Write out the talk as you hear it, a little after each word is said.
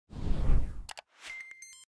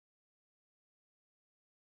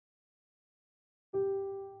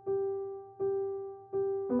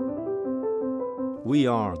We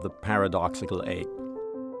are the paradoxical ape.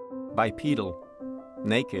 Bipedal,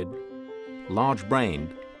 naked,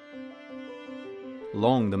 large-brained,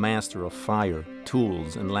 long the master of fire,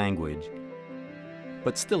 tools, and language,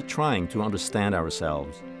 but still trying to understand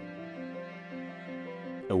ourselves.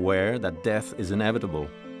 Aware that death is inevitable,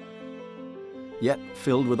 yet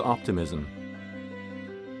filled with optimism.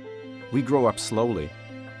 We grow up slowly.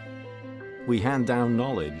 We hand down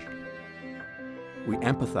knowledge. We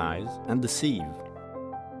empathize and deceive.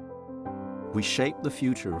 We shape the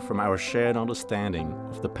future from our shared understanding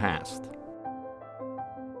of the past.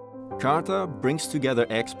 Carta brings together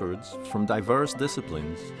experts from diverse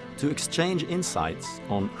disciplines to exchange insights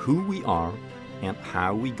on who we are and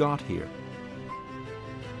how we got here.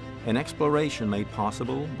 An exploration made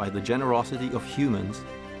possible by the generosity of humans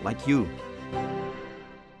like you.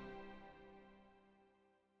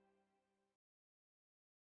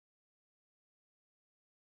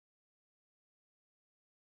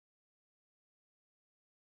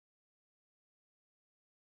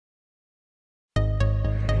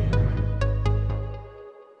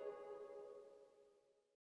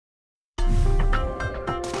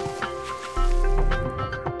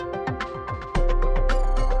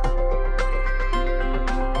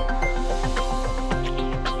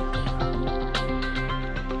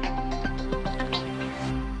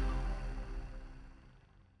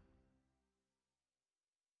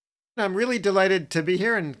 I'm really delighted to be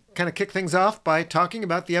here and kind of kick things off by talking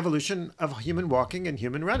about the evolution of human walking and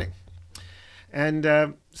human running.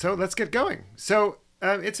 And so let's get going. So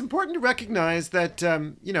it's important to recognize that,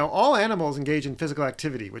 all animals engage in physical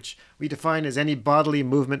activity, which we define as any bodily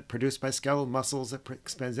movement produced by skeletal muscles that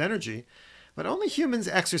expends energy. But only humans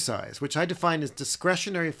exercise, which I define as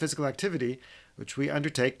discretionary physical activity, which we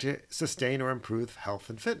undertake to sustain or improve health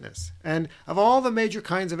and fitness. And of all the major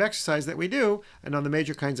kinds of exercise that we do, and on the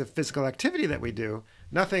major kinds of physical activity that we do,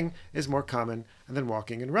 nothing is more common than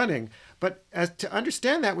walking and running. But to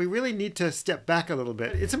understand that, we really need to step back a little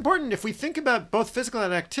bit. It's important if we think about both physical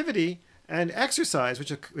activity and exercise,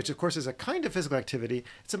 which of course is a kind of physical activity,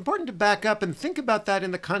 it's important to back up and think about that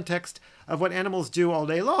in the context of what animals do all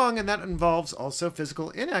day long, and that involves also physical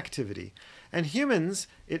inactivity. And humans,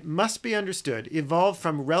 it must be understood, evolved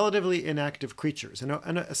from relatively inactive creatures. And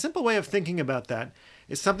a simple way of thinking about that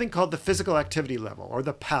is something called the physical activity level, or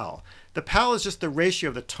the PAL. The PAL is just the ratio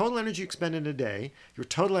of the total energy expended in a day, your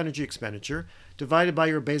total energy expenditure, divided by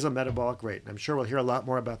your basal metabolic rate. And I'm sure we'll hear a lot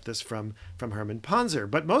more about this from Hermann Ponzer.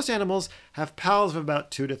 But most animals have PALs of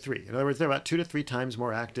about 2 to 3. In other words, they're about 2 to 3 times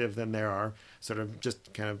more active than there are sort of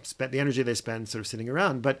just kind of spent the energy they spend sort of sitting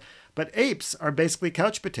around. But apes are basically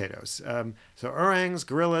couch potatoes. So orangs,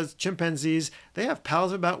 gorillas, chimpanzees, they have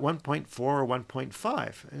PALs of about 1.4 or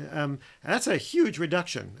 1.5. And that's a huge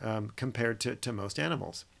reduction compared to most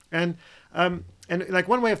animals. And like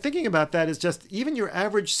one way of thinking about that is just even your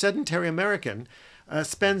average sedentary American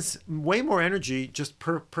spends way more energy just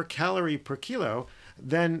per calorie per kilo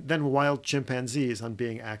than wild chimpanzees on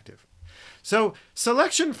being active. So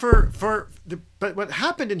selection but what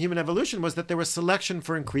happened in human evolution was that there was selection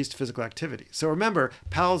for increased physical activity. So remember,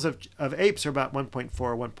 PALs of apes are about 1.4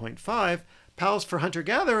 or 1.5. PALs for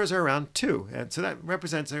hunter-gatherers are around 2. And so that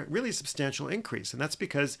represents a really substantial increase. And that's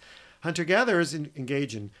because hunter-gatherers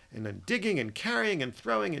engage in digging and carrying and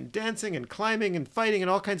throwing and dancing and climbing and fighting and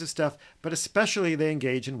all kinds of stuff, but especially they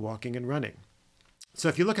engage in walking and running. So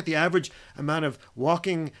if you look at the average amount of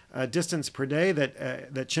walking distance per day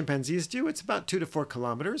that chimpanzees do, it's about 2 to 4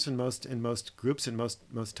 kilometers in most groups and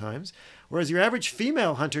most times. Whereas your average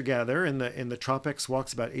female hunter-gatherer in the tropics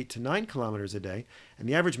walks about 8 to 9 kilometers a day, and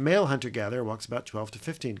the average male hunter-gatherer walks about 12 to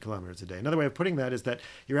 15 kilometers a day. Another way of putting that is that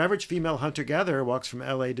your average female hunter-gatherer walks from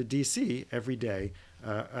LA to DC every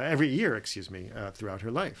year, throughout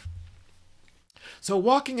her life. So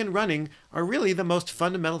walking and running are really the most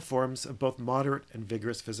fundamental forms of both moderate and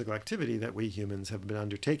vigorous physical activity that we humans have been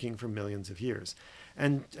undertaking for millions of years.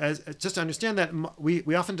 And just to understand that,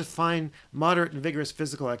 we often define moderate and vigorous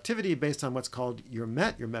physical activity based on what's called your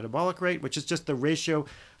metabolic rate, which is just the ratio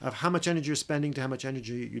of how much energy you're spending to how much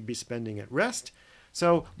energy you'd be spending at rest.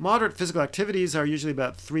 So moderate physical activities are usually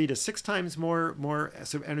about 3 to 6 times more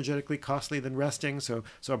sort of energetically costly than resting. So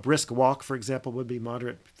a brisk walk, for example, would be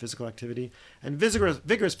moderate physical activity. And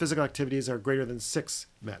vigorous physical activities are greater than 6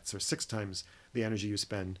 METs, or 6 times the energy you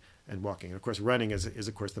spend in walking. And of course, running is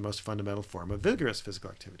of course the most fundamental form of vigorous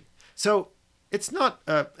physical activity. So it's not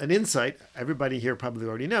an insight, everybody here probably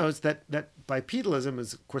already knows, that bipedalism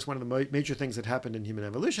is of course one of the major things that happened in human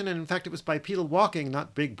evolution. And in fact, it was bipedal walking,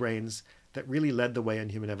 not big brains, that really led the way in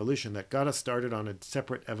human evolution, that got us started on a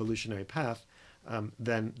separate evolutionary path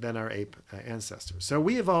than our ape ancestors. So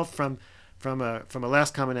we evolved from from a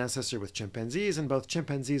last common ancestor with chimpanzees, and both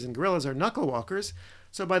chimpanzees and gorillas are knuckle walkers.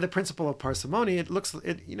 So by the principle of parsimony,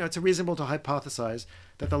 it's reasonable to hypothesize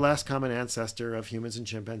that the last common ancestor of humans and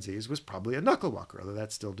chimpanzees was probably a knuckle walker, although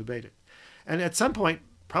that's still debated. And at some point,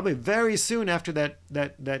 probably very soon after that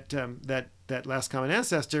last common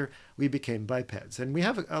ancestor, we became bipeds. And we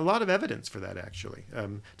have a lot of evidence for that, actually,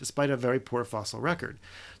 despite a very poor fossil record.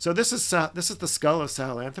 So this is the skull of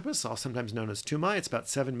Sahelanthropus, also sometimes known as Tumai. It's about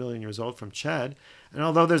 7 million years old, from Chad. And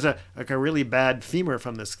although there's a really bad femur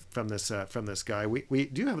from this guy, we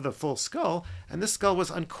do have the full skull. And this skull was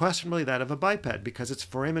unquestionably that of a biped because its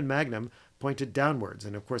foramen magnum pointed downwards.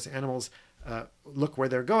 And of course, animals look where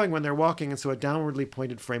they're going when they're walking, and so a downwardly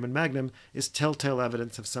pointed foramen magnum is telltale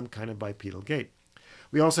evidence of some kind of bipedal gait.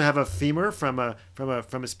 We also have a femur from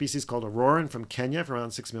a species called Auroran from Kenya from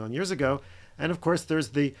around 6 million years ago. And of course, there's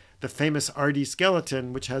the famous RD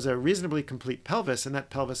skeleton, which has a reasonably complete pelvis, and that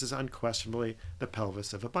pelvis is unquestionably the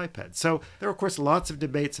pelvis of a biped. So there are, of course, lots of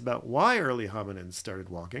debates about why early hominins started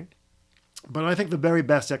walking. But I think the very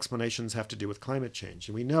best explanations have to do with climate change.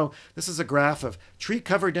 And we know this is a graph of tree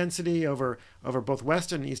cover density over both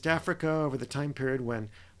West and East Africa over the time period when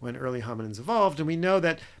early hominins evolved. And we know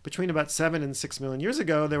that between about 7 and 6 million years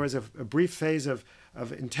ago, there was a brief phase of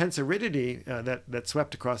intense aridity that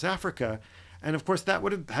swept across Africa. And of course, that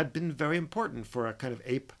had been very important for a kind of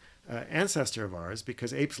ape ancestor of ours,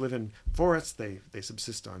 because apes live in forests, they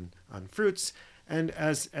subsist on fruits. And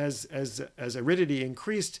as aridity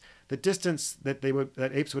increased, the distance that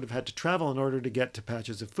apes would have had to travel in order to get to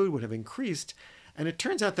patches of food would have increased. And it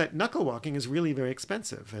turns out that knuckle walking is really very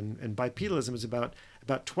expensive, and bipedalism is about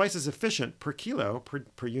twice as efficient per kilo,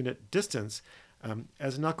 per unit distance,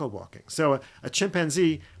 as knuckle walking. So a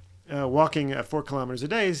chimpanzee walking 4 kilometers a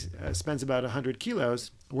day spends about 100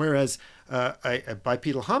 kilos, whereas a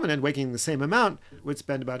bipedal hominin waking the same amount would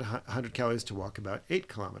spend about 100 calories to walk about 8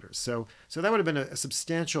 kilometers. So that would have been a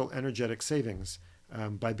substantial energetic savings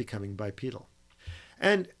by becoming bipedal.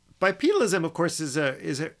 And bipedalism, of course,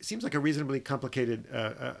 seems like a reasonably complicated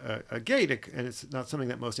gait, and it's not something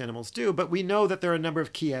that most animals do, but we know that there are a number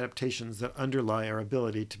of key adaptations that underlie our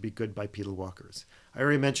ability to be good bipedal walkers. I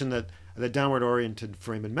already mentioned that the downward-oriented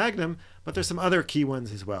foramen magnum, but there's some other key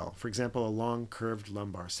ones as well. For example, a long curved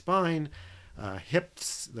lumbar spine,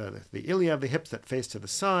 hips, the ilia of the hips that face to the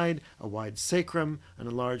side, a wide sacrum, an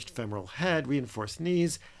enlarged femoral head, reinforced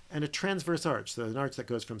knees, and a transverse arch, so an arch that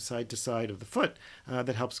goes from side to side of the foot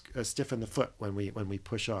that helps stiffen the foot when we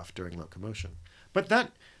push off during locomotion.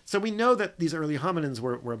 So we know that these early hominins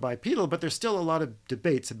were bipedal, but there's still a lot of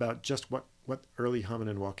debates about just what early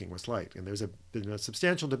hominin walking was like. And there's been a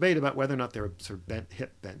substantial debate about whether or not they were sort of bent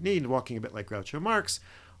hip, bent knee, walking a bit like Groucho Marx,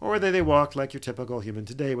 or whether they walked like your typical human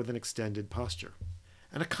today with an extended posture.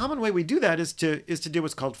 And a common way we do that is to do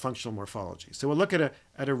what's called functional morphology. So we'll look at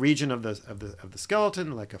a region of the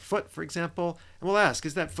skeleton, like a foot, for example, and we'll ask,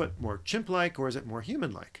 is that foot more chimp-like or is it more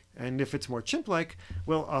human-like? And if it's more chimp-like,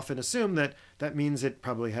 we'll often assume that means it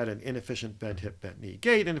probably had an inefficient bent hip, bent knee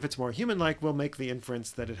gait. And if it's more human-like, we'll make the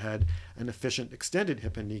inference that it had an efficient extended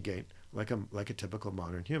hip and knee gait, like a typical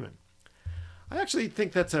modern human. I actually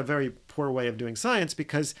think that's a very poor way of doing science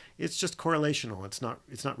because it's just correlational. It's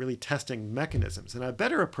not really testing mechanisms. And a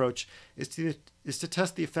better approach is to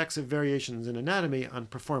test the effects of variations in anatomy on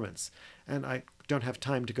performance. And I don't have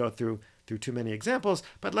time to go through too many examples,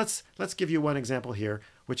 but let's give you one example here,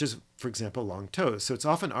 which is, for example, long toes. So it's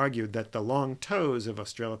often argued that the long toes of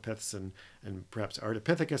Australopiths and perhaps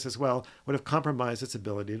Ardipithecus as well would have compromised its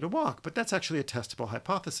ability to walk, but that's actually a testable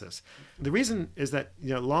hypothesis. The reason is that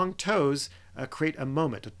long toes create a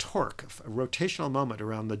moment, a torque, a rotational moment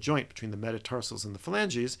around the joint between the metatarsals and the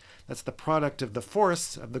phalanges. That's the product of the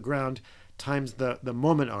force of the ground times the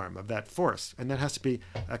moment arm of that force, and that has to be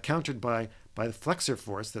countered by the flexor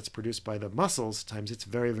force that's produced by the muscles times its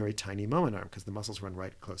very, very tiny moment arm, because the muscles run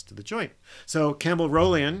right close to the joint. So Campbell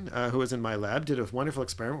Rolian, who was in my lab, did a wonderful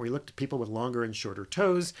experiment where he looked at people with longer and shorter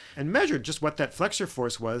toes and measured just what that flexor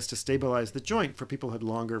force was to stabilize the joint for people who had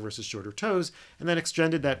longer versus shorter toes, and then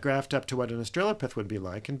extended that graph up to what an Australopith would be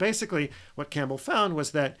like. And basically what Campbell found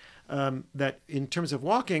was that in terms of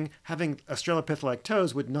walking, having Australopith-like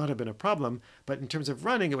toes would not have been a problem, but in terms of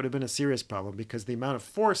running, it would have been a serious problem because the amount of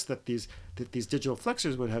force that these that these digital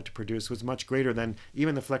flexors would have to produce was much greater than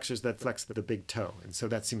even the flexors that flex the big toe. And so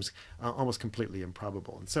that seems almost completely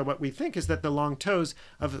improbable. And so what we think is that the long toes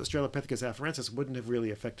of Australopithecus afarensis wouldn't have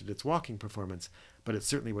really affected its walking performance, but it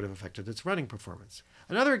certainly would have affected its running performance.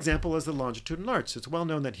 Another example is the longitudinal arch. It's well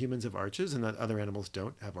known that humans have arches and that other animals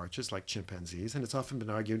don't have arches, like chimpanzees, and it's often been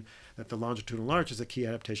argued that the longitudinal arch is a key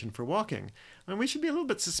adaptation for walking. And we should be a little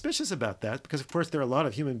bit suspicious about that because, of course, there are a lot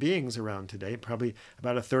of human beings around today. Probably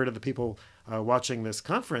about a third of the people watching this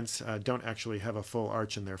conference don't actually have a full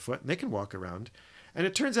arch in their foot, and they can walk around. And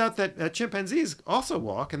it turns out that chimpanzees also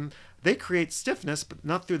walk, and they create stiffness, but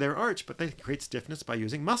not through their arch, but they create stiffness by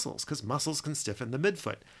using muscles, because muscles can stiffen the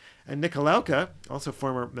midfoot. And Nikolauka, also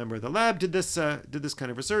former member of the lab, did this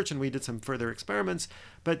kind of research, and we did some further experiments.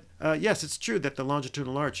 But yes, it's true that the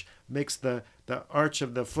longitudinal arch makes the arch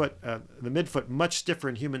of the foot, the midfoot, much stiffer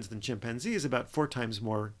in humans than chimpanzees, about 4 times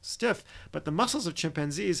more stiff. But the muscles of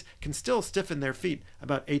chimpanzees can still stiffen their feet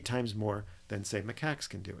about 8 times more than, say, macaques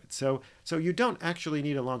can do it. So you don't actually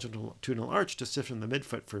need a longitudinal arch to stiffen the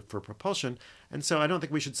midfoot for propulsion. And so I don't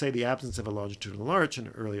think we should say the absence of a longitudinal arch in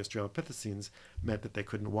early Australopithecines meant that they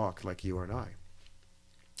couldn't walk like you or I.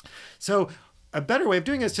 So a better way of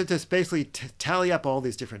doing it is to just basically tally up all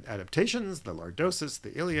these different adaptations, the lordosis,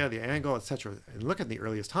 the ilia, the angle, etc., and look at the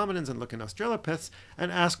earliest hominins and look at Australopiths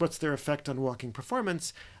and ask what's their effect on walking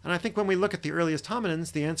performance. And I think when we look at the earliest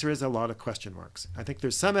hominins, the answer is a lot of question marks. I think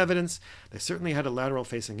there's some evidence. They certainly had a lateral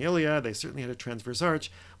facing ilia. They certainly had a transverse arch.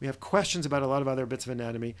 We have questions about a lot of other bits of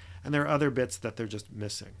anatomy, and there are other bits that they're just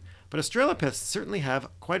missing. But Australopiths certainly have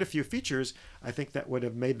quite a few features, I think, that would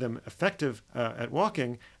have made them effective at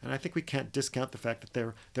walking. And I think we can't discount the fact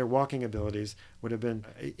that their walking abilities would have been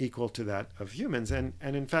equal to that of humans. And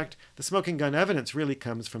in fact, the smoking gun evidence really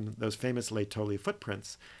comes from those famous Laetoli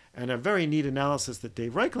footprints. And a very neat analysis that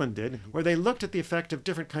Dave Reichland did, where they looked at the effect of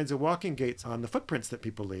different kinds of walking gaits on the footprints that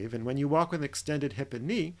people leave. And when you walk with extended hip and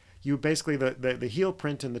knee, you basically, the heel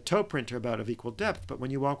print and the toe print are about of equal depth, but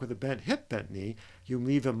when you walk with a bent hip, bent knee, you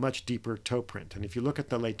leave a much deeper toe print. And if you look at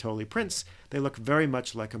the Laetoli prints, they look very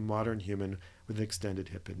much like a modern human with an extended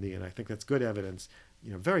hip and knee. And I think that's good evidence,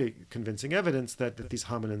 very convincing evidence that these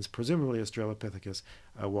hominins, presumably Australopithecus,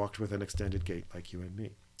 walked with an extended gait like you and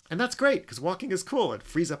me. And that's great, because walking is cool. It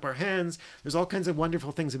frees up our hands. There's all kinds of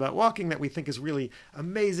wonderful things about walking that we think is really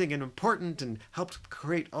amazing and important and helps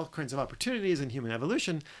create all kinds of opportunities in human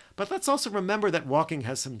evolution. But let's also remember that walking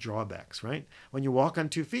has some drawbacks, right? When you walk on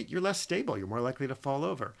 2 feet, you're less stable. You're more likely to fall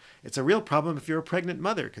over. It's a real problem if you're a pregnant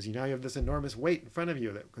mother, because now you have this enormous weight in front of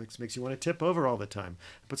you that makes you want to tip over all the time.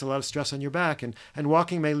 It puts a lot of stress on your back, and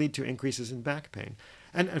walking may lead to increases in back pain.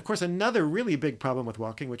 And of course, another really big problem with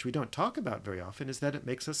walking, which we don't talk about very often, is that it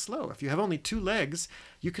makes us slow. If you have only 2 legs,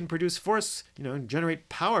 you can produce force, and generate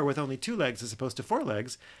power with only 2 legs as opposed to 4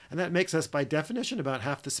 legs. And that makes us, by definition, about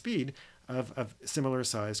half the speed of similar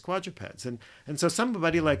sized quadrupeds. And so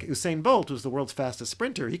somebody like Usain Bolt, who's the world's fastest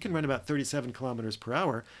sprinter, he can run about 37 kilometers per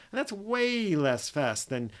hour. And that's way less fast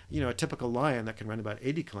than, a typical lion that can run about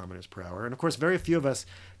 80 kilometers per hour. And of course, very few of us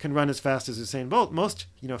can run as fast as Usain Bolt. Most,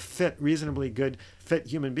 fit, reasonably good, fit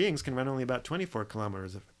human beings can run only about 24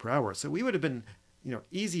 kilometers per hour. So we would have been,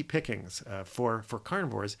 easy pickings for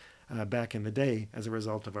carnivores back in the day as a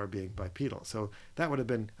result of our being bipedal. So that would have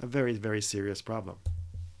been a very, very serious problem.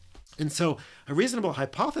 And so a reasonable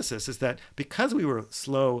hypothesis is that because we were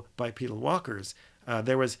slow bipedal walkers,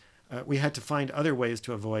 we had to find other ways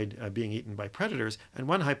to avoid being eaten by predators. And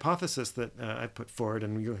one hypothesis that I put forward,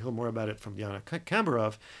 and you'll hear more about it from Yana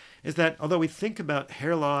Kambarov, is that although we think about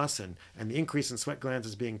hair loss and the increase in sweat glands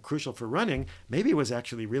as being crucial for running, maybe it was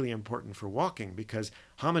actually really important for walking, because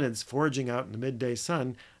hominids foraging out in the midday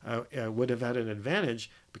sun would have had an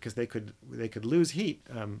advantage because they could lose heat,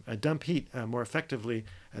 dump heat more effectively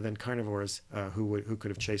than carnivores who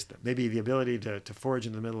could have chased them. Maybe the ability to forage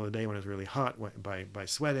in the middle of the day when it's really hot by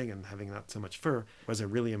sweating and having not so much fur was a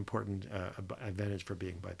really important advantage for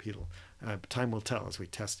being bipedal. Time will tell as we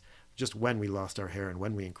test just when we lost our hair and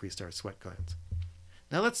when we increased our sweat glands.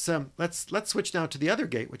 Now let's switch now to the other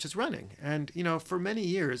gait, which is running. And for many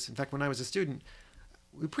years, in fact, when I was a student,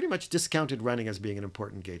 we pretty much discounted running as being an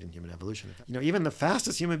important gait in human evolution. Even the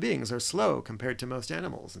fastest human beings are slow compared to most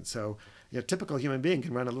animals. And so a typical human being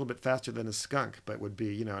can run a little bit faster than a skunk, but would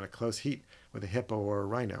be in a close heat with a hippo or a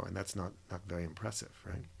rhino, and that's not very impressive,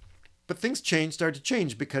 right? But things started to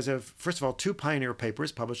change because of, first of all, 2 pioneer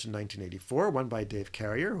papers published in 1984, one by Dave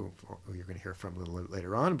Carrier, who you're going to hear from a little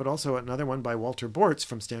later on, but also another one by Walter Bortz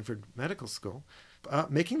from Stanford Medical School,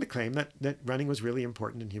 making the claim that running was really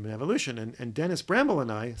important in human evolution. And Dennis Bramble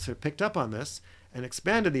and I sort of picked up on this and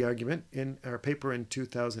expanded the argument in our paper in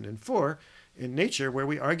 2004, in Nature, where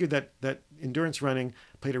we argued that endurance running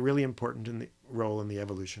played a really important role in the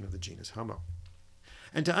evolution of the genus Homo.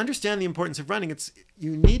 And to understand the importance of running,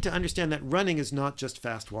 you need to understand that running is not just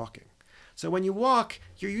fast walking. So when you walk,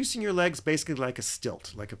 you're using your legs basically like a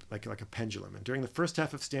stilt, like a pendulum. And during the first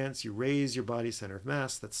half of stance, you raise your body's center of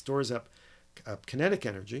mass that stores up kinetic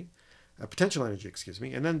energy, potential energy, excuse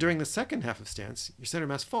me. And then during the second half of stance, your center of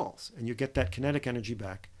mass falls, and you get that kinetic energy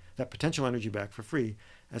back, that potential energy back for free,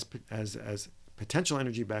 as potential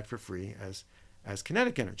energy back for free as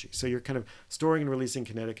kinetic energy. So you're kind of storing and releasing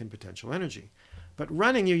kinetic and potential energy. But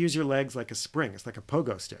running, you use your legs like a spring. It's like a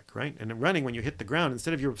pogo stick, right? And in running, when you hit the ground,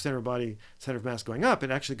 instead of your center of mass going up,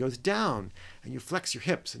 it actually goes down. And you flex your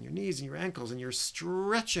hips and your knees and your ankles, and you're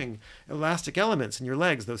stretching elastic elements in your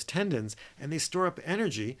legs, those tendons, and they store up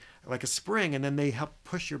energy like a spring, and then they help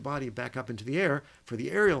push your body back up into the air for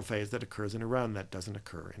the aerial phase that occurs in a run that doesn't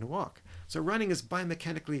occur in a walk. So running is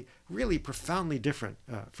biomechanically really profoundly different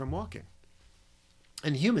from walking.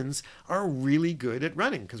 And humans are really good at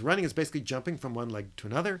running, because running is basically jumping from one leg to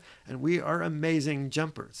another, and we are amazing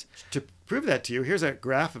jumpers. To prove that to you, here's a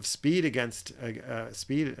graph of speed against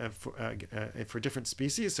speed for different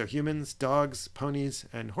species, so humans, dogs, ponies,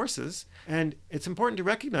 and horses. And it's important to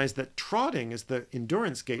recognize that trotting is the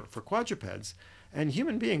endurance gait for quadrupeds. And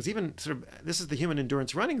human beings, even this is the human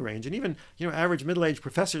endurance running range, and even average middle-aged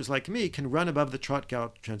professors like me can run above the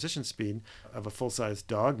trot-gallop transition speed of a full-size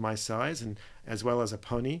dog, my size, and as well as a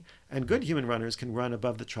pony. And good human runners can run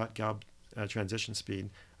above the trot-gallop transition speed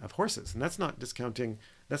of horses. And that's not discounting,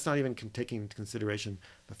 that's not even taking into consideration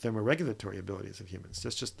the thermoregulatory abilities of humans.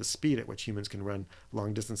 That's just the speed at which humans can run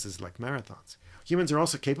long distances like marathons. Humans are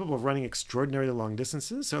also capable of running extraordinarily long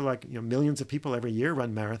distances. So like millions of people every year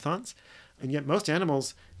run marathons. And yet most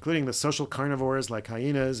animals, including the social carnivores like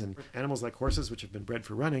hyenas and animals like horses, which have been bred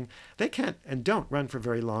for running, they can't and don't run for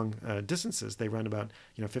very long distances. They run about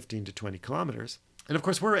 15 to 20 kilometers. And of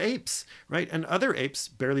course, we're apes, right? And other apes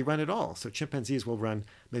barely run at all. So chimpanzees will run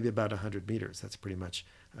maybe about 100 meters. That's pretty much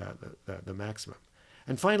the maximum.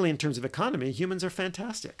 And finally, in terms of economy, humans are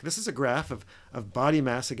fantastic. This is a graph of body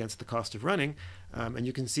mass against the cost of running. And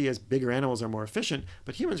you can see as bigger animals are more efficient,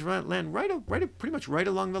 but humans land pretty much right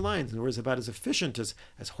along the lines. And we're about as efficient as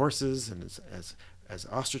horses and as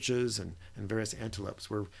ostriches and various antelopes.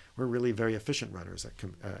 We're really very efficient runners,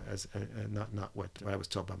 not what I was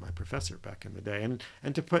told by my professor back in the day.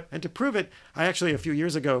 And to prove it, I actually a few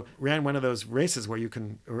years ago ran one of those races where you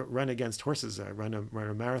can run against horses, run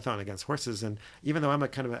a marathon against horses. And even though I'm a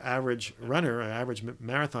kind of an average runner, an average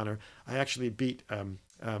marathoner, I actually beat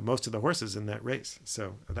most of the horses in that race.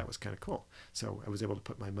 So that was kind of cool. So I was able to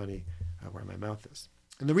put my money where my mouth is.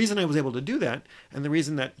 And the reason I was able to do that, and the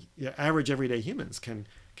reason that average everyday humans can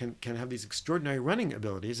have these extraordinary running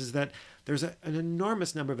abilities, is that there's an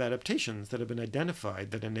enormous number of adaptations that have been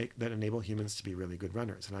identified that enable humans to be really good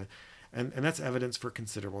runners. And that's evidence for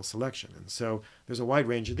considerable selection. And so there's a wide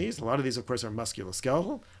range of these. A lot of these, of course, are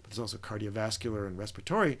musculoskeletal, but there's also cardiovascular and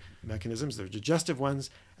respiratory mechanisms. There are digestive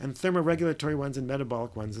ones, and thermoregulatory ones, and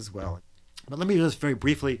metabolic ones as well. But let me just very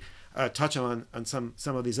briefly touch on some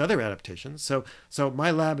of these other adaptations. So my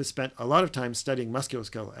lab has spent a lot of time studying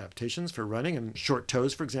musculoskeletal adaptations for running, and short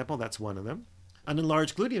toes, for example, that's one of them. An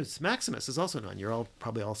enlarged gluteus maximus is also known. You're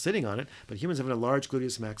probably all sitting on it, but humans have an enlarged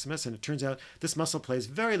gluteus maximus, and it turns out this muscle plays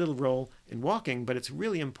very little role in walking, but it's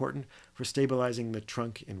really important for stabilizing the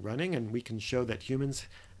trunk in running, and we can show that humans,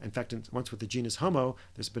 in fact, once with the genus Homo,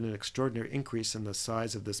 there's been an extraordinary increase in the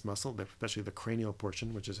size of this muscle, especially the cranial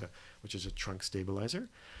portion, which is a trunk stabilizer.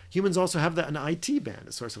 Humans also have an IT band,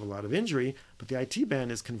 a source of a lot of injury, but the IT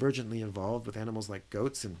band is convergently involved with animals like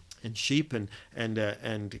goats and sheep, and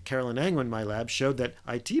Carolyn Angwin, my lab, showed that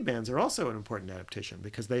IT bands are also an important adaptation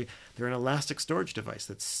because they're an elastic storage device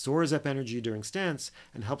that stores up energy during stance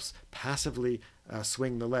and helps passively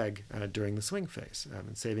swing the leg during the swing phase,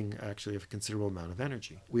 and saving actually a considerable amount of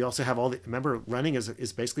energy. We also have remember, running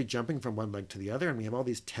is basically jumping from one leg to the other, and we have all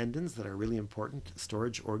these tendons that are really important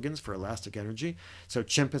storage organs for elastic energy. So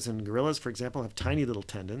chimpanzees and gorillas, for example, have tiny little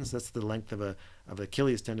tendons. That's the length of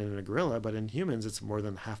Achilles tendon in a gorilla, but in humans it's more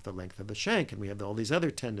than half the length of the shank, and we have all these other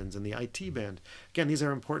tendons in the IT band. Again, these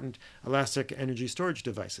are important elastic energy storage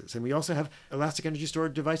devices. And we also have elastic energy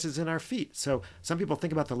storage devices in our feet. So some people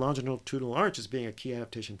think about the longitudinal arch as being a key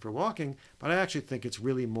adaptation for walking, but I actually think it's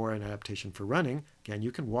really more an adaptation for running. Again,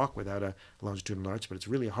 you can walk without a longitudinal arch, but it's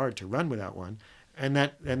really hard to run without one. And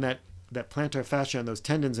that plantar fascia and those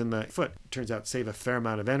tendons in the foot turns out save a fair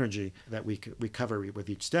amount of energy that we recover with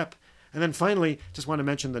each step. And then finally, just want to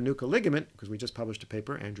mention the nuchal ligament, because we just published a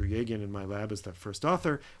paper, Andrew Yagian in my lab is the first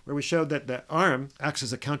author, where we showed that the arm acts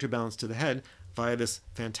as a counterbalance to the head, via this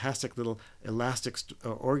fantastic little elastic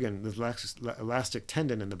organ, this elastic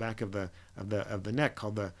tendon in the back of the neck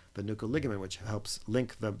called the nucleus, which helps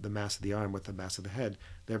link the mass of the arm with the mass of the head,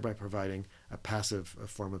 thereby providing a passive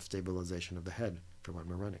form of stabilization of the head for when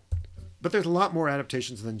we're running. But there's a lot more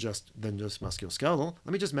adaptations than just musculoskeletal.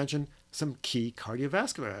 Let me just mention some key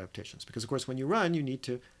cardiovascular adaptations, because of course when you run, you need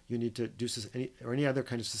to do any other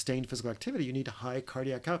kind of sustained physical activity. You need a high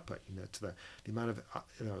cardiac output. It's the amount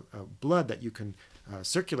of blood that you can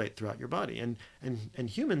circulate throughout your body, and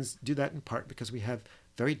humans do that in part because we have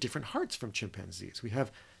very different hearts from chimpanzees. We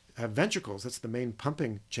have ventricles. That's the main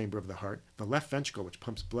pumping chamber of the heart. The left ventricle, which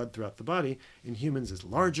pumps blood throughout the body, in humans is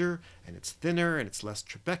larger, and it's thinner, and it's less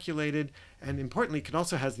trabeculated, and importantly, it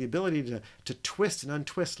also has the ability to twist and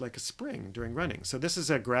untwist like a spring during running. So this is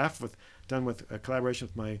a graph done with a collaboration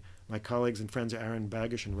with my colleagues and friends Aaron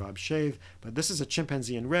Bagish and Rob Shave. But this is a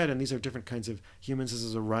chimpanzee in red, and these are different kinds of humans. This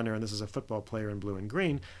is a runner, and this is a football player in blue and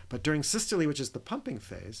green. But during systole, which is the pumping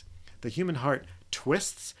phase, the human heart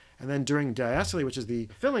twists, and then during diastole, which is the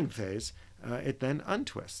filling phase, it then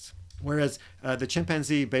untwists. Whereas the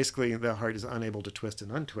chimpanzee, basically, the heart is unable to twist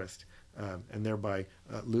and untwist, and thereby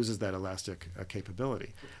loses that elastic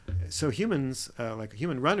capability. So humans, like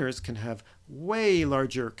human runners, can have way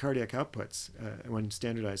larger cardiac outputs when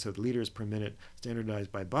standardized, so liters per minute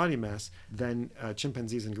standardized by body mass, than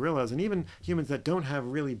chimpanzees and gorillas. And even humans that don't have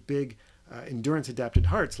really big endurance-adapted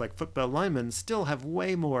hearts, like football linemen, still have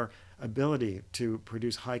way more ability to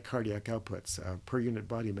produce high cardiac outputs per unit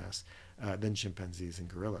body mass than chimpanzees and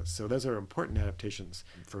gorillas. So those are important adaptations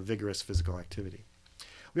for vigorous physical activity.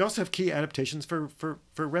 We also have key adaptations for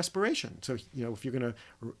respiration. So if you're going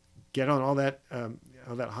to get on all that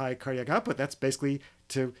high cardiac output, that's basically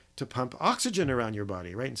to pump oxygen around your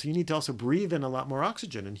body, right? And so you need to also breathe in a lot more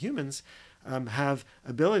oxygen. And humans have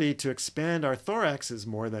ability to expand our thoraxes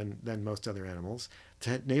more than most other animals,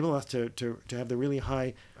 to enable us to have the really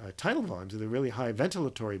high tidal volumes, or the really high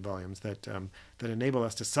ventilatory volumes that enable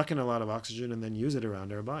us to suck in a lot of oxygen and then use it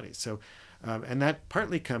around our bodies. So, and that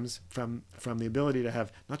partly comes from the ability to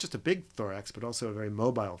have not just a big thorax, but also a very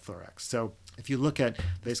mobile thorax. So if you look at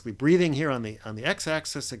basically breathing here on the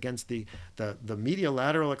x-axis against the medial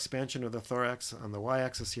lateral expansion of the thorax on the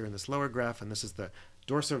y-axis here in this lower graph, and this is the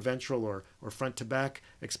dorsoventral or front to back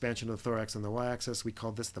expansion of the thorax on the y-axis. We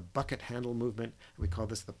call this the bucket handle movement. We call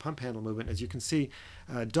this the pump handle movement. As you can see,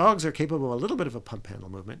 dogs are capable of a little bit of a pump handle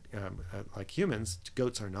movement, like humans.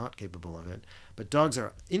 Goats are not capable of it. But dogs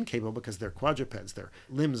are incapable because they're quadrupeds. Their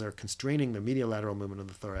limbs are constraining the medial lateral movement of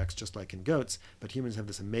the thorax, just like in goats. But humans have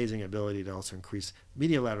this amazing ability to also increase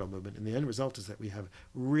medial lateral movement. And the end result is that we have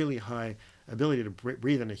really high ability to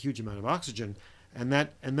breathe in a huge amount of oxygen. And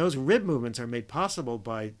those rib movements are made possible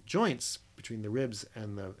by joints between the ribs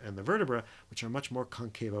and the vertebra, which are much more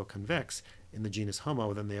concavo-convex in the genus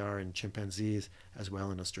Homo than they are in chimpanzees, as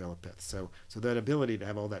well in Australopiths. So that ability to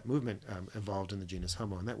have all that movement evolved in the genus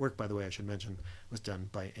Homo. And that work, by the way, I should mention, was done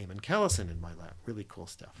by Eamon Callison in my lab. Really cool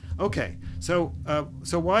stuff. Okay, so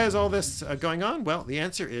why is all this going on? Well, the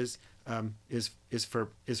answer is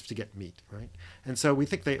to get meat, right? And so we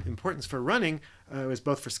think the importance for running is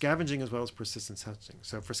both for scavenging as well as persistence hunting.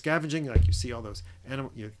 So for scavenging, like you see all those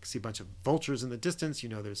animals, you see a bunch of vultures in the distance,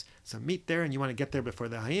 there's some meat there, and you want to get there before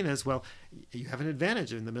the hyenas. Well, you have an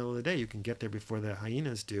advantage in the middle of the day. You can get there before the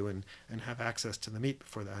hyenas do and have access to the meat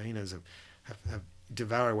before the hyenas have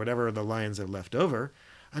devour whatever the lions have left over.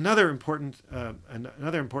 Another important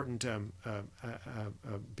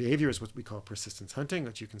behavior is what we call persistence hunting,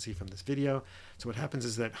 which you can see from this video. So what happens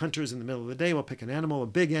is that hunters in the middle of the day will pick an animal, a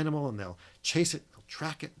big animal, and they'll chase it, they'll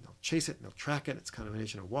track it, and they'll chase it, and they'll track it. It's a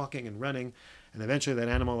combination of walking and running. And eventually that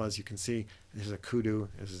animal, as you can see, this is a kudu,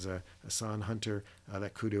 this is a San hunter,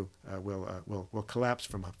 that kudu will collapse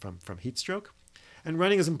from heat stroke. And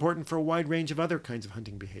running is important for a wide range of other kinds of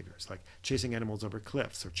hunting behaviors, like chasing animals over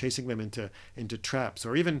cliffs, or chasing them into traps,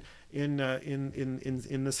 or even in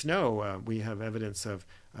the snow. We have evidence of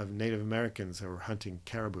Native Americans who are hunting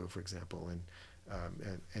caribou, for example,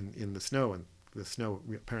 and in the snow. And the snow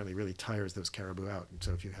apparently really tires those caribou out. And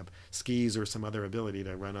so if you have skis or some other ability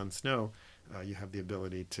to run on snow, you have the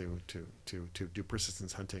ability to do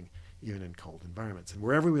persistence hunting even in cold environments. And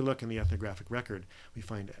wherever we look in the ethnographic record, we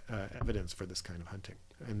find evidence for this kind of hunting.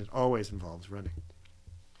 And it always involves running.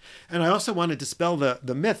 And I also want to dispel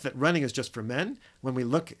the myth that running is just for men. When we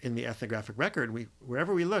look in the ethnographic record,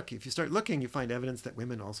 wherever we look, if you start looking, you find evidence that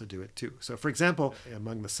women also do it too. So for example,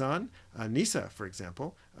 among the San, Nisa, for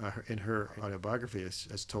example, in her autobiography,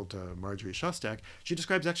 as told to Marjorie Shostak, she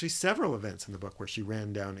describes actually several events in the book where she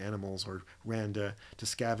ran down animals or ran to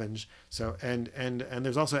scavenge. So and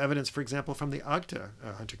there's also evidence, for example, from the Agta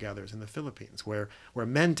hunter-gatherers in the Philippines, where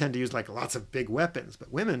men tend to use like lots of big weapons,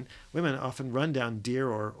 but women often run down deer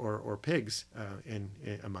or pigs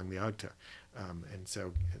among the Agta. And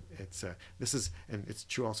so it's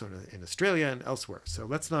true also in Australia and elsewhere. So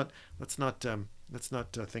let's not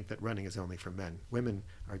think that running is only for men. Women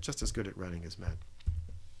are just as good at running as men.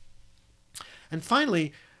 And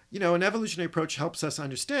finally, an evolutionary approach helps us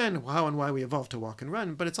understand how and why we evolved to walk and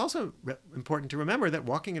run. But it's also important to remember that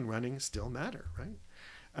walking and running still matter,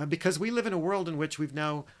 right? Because we live in a world in which we've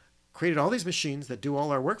now created all these machines that do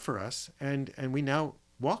all our work for us, and we now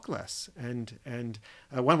walk less. And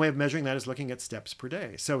one way of measuring that is looking at steps per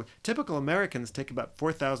day. So typical Americans take about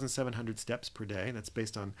 4,700 steps per day. That's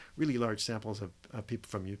based on really large samples of people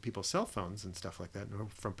from people's cell phones and stuff like that,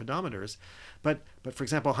 from pedometers. But for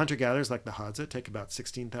example, hunter-gatherers like the Hadza take about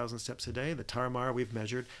 16,000 steps a day. The Tarahumara we've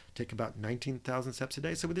measured take about 19,000 steps a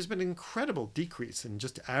day. So there's been an incredible decrease in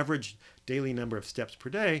just average daily number of steps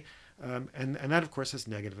per day. And that, of course, has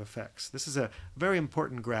negative effects. This is a very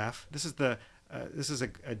important graph. This is a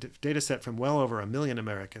data set from well over 1 million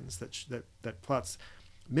Americans that plots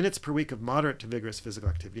minutes per week of moderate to vigorous physical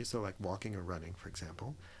activity, so like walking or running, for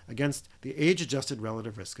example, against the age-adjusted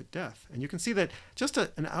relative risk of death. And you can see that just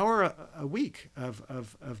an hour a week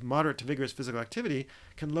of moderate to vigorous physical activity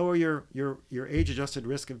can lower your age-adjusted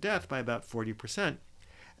risk of death by about 40%.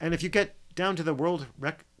 And if you get down to the World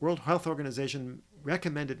Health Organization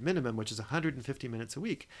recommended minimum, which is 150 minutes a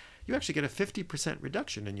week, you actually get a 50%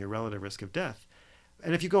 reduction in your relative risk of death.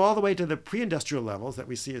 And if you go all the way to the pre-industrial levels that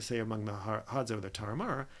we see, say, among the Hadza or the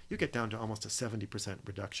Tarahumara, you get down to almost a 70%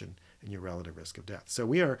 reduction in your relative risk of death. So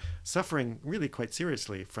we are suffering really quite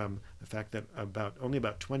seriously from the fact that only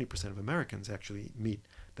about 20% of Americans actually meet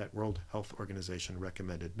that World Health Organization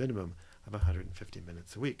recommended minimum of 150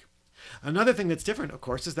 minutes a week. Another thing that's different, of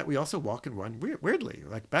course, is that we also walk and run weirdly.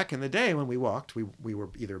 Like back in the day when we walked, we were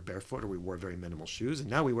either barefoot or we wore very minimal shoes. And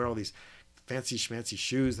now we wear all these fancy schmancy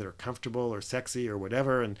shoes that are comfortable or sexy or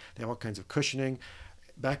whatever, and they have all kinds of cushioning.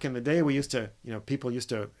 Back in the day, people used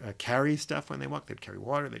to carry stuff when they walked. They'd carry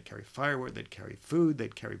water, they'd carry firewood, they'd carry food,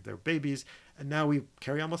 they'd carry their babies. And now we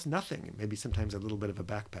carry almost nothing, maybe sometimes a little bit of a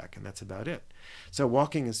backpack, and that's about it. So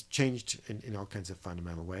walking has changed in all kinds of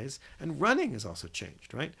fundamental ways. And running has also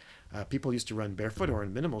changed, right? People used to run barefoot or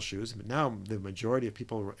in minimal shoes, but now the majority of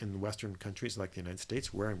people in Western countries like the United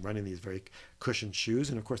States running these very cushioned shoes.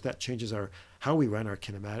 And of course, that changes how we run our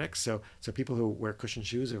kinematics. So people who wear cushioned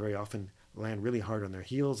shoes are very often land really hard on their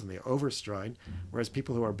heels and they overstride, whereas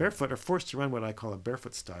people who are barefoot are forced to run what I call a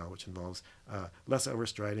barefoot style, which involves less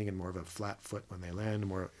overstriding and more of a flat foot when they land,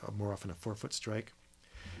 more often a forefoot strike.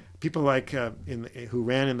 People like who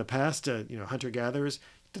ran in the past, hunter-gatherers,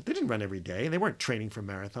 they didn't run every day. They weren't training for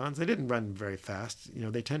marathons. They didn't run very fast.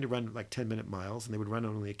 They tend to run like 10-minute miles, and they would run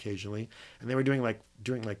only occasionally. And they were doing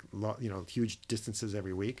huge distances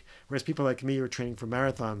every week. Whereas people like me who are training for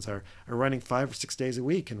marathons are running 5 or 6 days a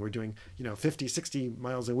week, and we're doing 50, 60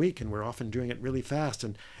 miles a week, and we're often doing it really fast.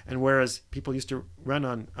 And whereas people used to run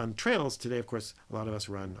on trails, today, of course, a lot of us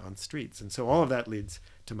run on streets. And so all of that leads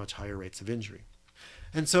to much higher rates of injury.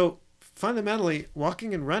 And so fundamentally,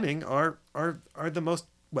 walking and running are the most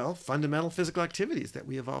fundamental physical activities that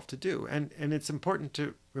we evolved to do. And it's important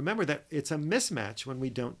to remember that it's a mismatch when we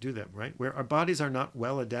don't do them, right? Where our bodies are not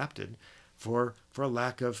well adapted for a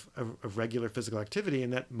lack of regular physical activity,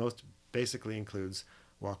 and that most basically includes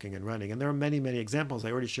walking and running. And there are many, many examples.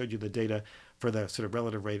 I already showed you the data for the sort of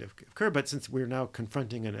relative rate of curve, but since we're now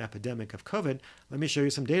confronting an epidemic of COVID, let me show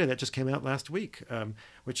you some data that just came out last week,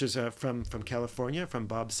 which is from California, from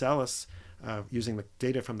Bob Salas, using the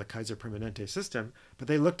data from the Kaiser Permanente system. But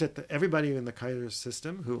they looked at everybody in the Kaiser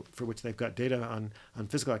system for which they've got data on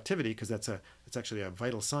physical activity, because it's actually a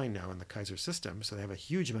vital sign now in the Kaiser system. So they have a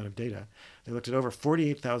huge amount of data. They looked at over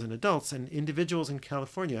 48,000 adults and individuals in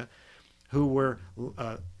California who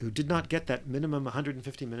did not get that minimum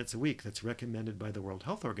 150 minutes a week that's recommended by the World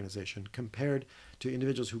Health Organization, compared to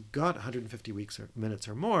individuals who got 150 minutes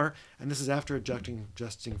or more. And this is after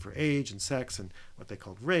adjusting for age and sex and what they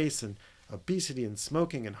called race and obesity and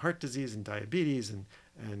smoking and heart disease and diabetes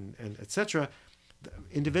and etc.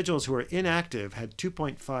 Individuals who were inactive had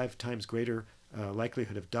 2.5 times greater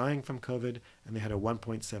likelihood of dying from COVID, and they had a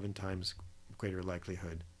 1.7 times greater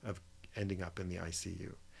likelihood of ending up in the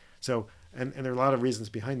ICU. So, and there are a lot of reasons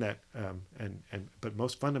behind that, but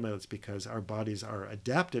most fundamentally it's because our bodies are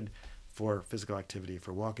adapted for physical activity,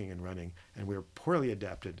 for walking and running, and we're poorly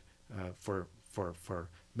adapted for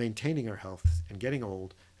maintaining our health and getting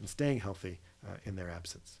old and staying healthy in their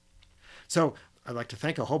absence. So I'd like to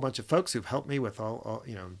thank a whole bunch of folks who've helped me with all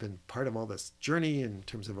been part of all this journey in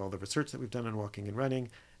terms of all the research that we've done on walking and running,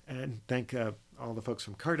 and thank all the folks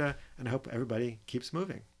from CARTA, and I hope everybody keeps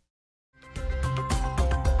moving.